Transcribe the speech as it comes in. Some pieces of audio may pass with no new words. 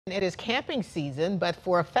It is camping season, but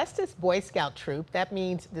for a Festus Boy Scout troop, that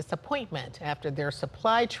means disappointment after their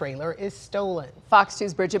supply trailer is stolen. Fox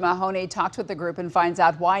 2's Bridget Mahoney talked with the group and finds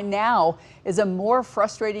out why now is a more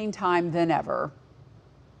frustrating time than ever.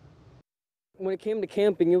 When it came to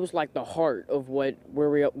camping, it was like the heart of where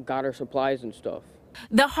we got our supplies and stuff.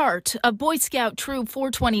 The heart of Boy Scout Troop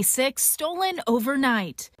 426 stolen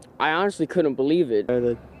overnight. I honestly couldn't believe it.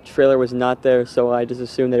 The trailer was not there, so I just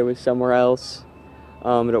assumed that it was somewhere else,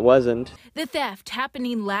 but it wasn't. The theft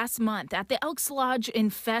happening last month at the Elks Lodge in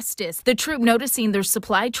Festus. The troop noticing their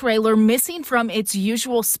supply trailer missing from its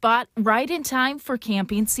usual spot right in time for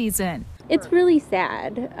camping season. It's really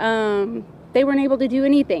sad. They weren't able to do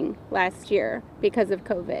anything last year because of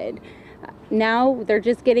COVID. Now they're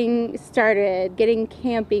just getting started, getting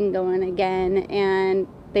camping going again, and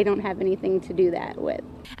they don't have anything to do that with.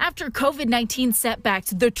 After COVID-19 setbacks,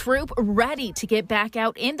 the troop ready to get back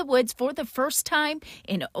out in the woods for the first time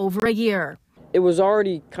in over a year. It was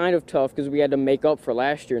already kind of tough because we had to make up for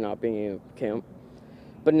last year not being able to camp.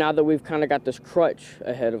 But now that we've kind of got this crutch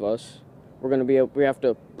ahead of us, we have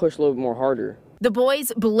to push a little bit more harder. The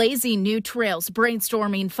boys blazing new trails,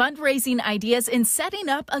 brainstorming fundraising ideas, and setting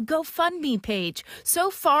up a GoFundMe page. So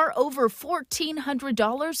far, over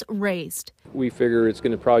 $1,400 raised. We figure it's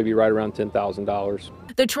going to probably be right around $10,000.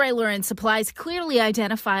 The trailer and supplies clearly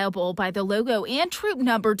identifiable by the logo and troop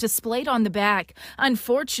number displayed on the back.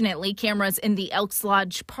 Unfortunately, cameras in the Elks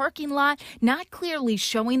Lodge parking lot not clearly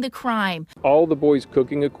showing the crime. All the boys'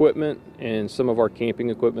 cooking equipment and some of our camping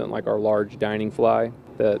equipment, like our large dining fly,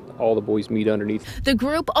 that all the boys meet underneath. The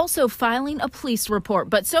group also filing a police report,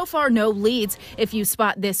 but so far no leads. If you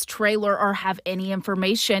spot this trailer or have any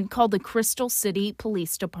information, call the Crystal City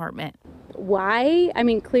Police Department. Why? I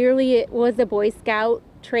mean, clearly it was a Boy Scout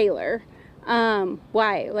trailer.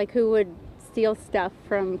 Why? Like, who would steal stuff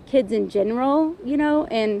from kids in general, you know,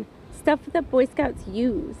 and stuff that Boy Scouts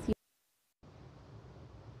use?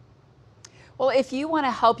 Well, if you want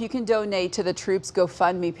to help, you can donate to the troop's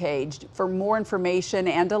GoFundMe page. For more information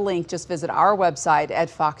and a link, just visit our website at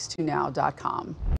fox2now.com.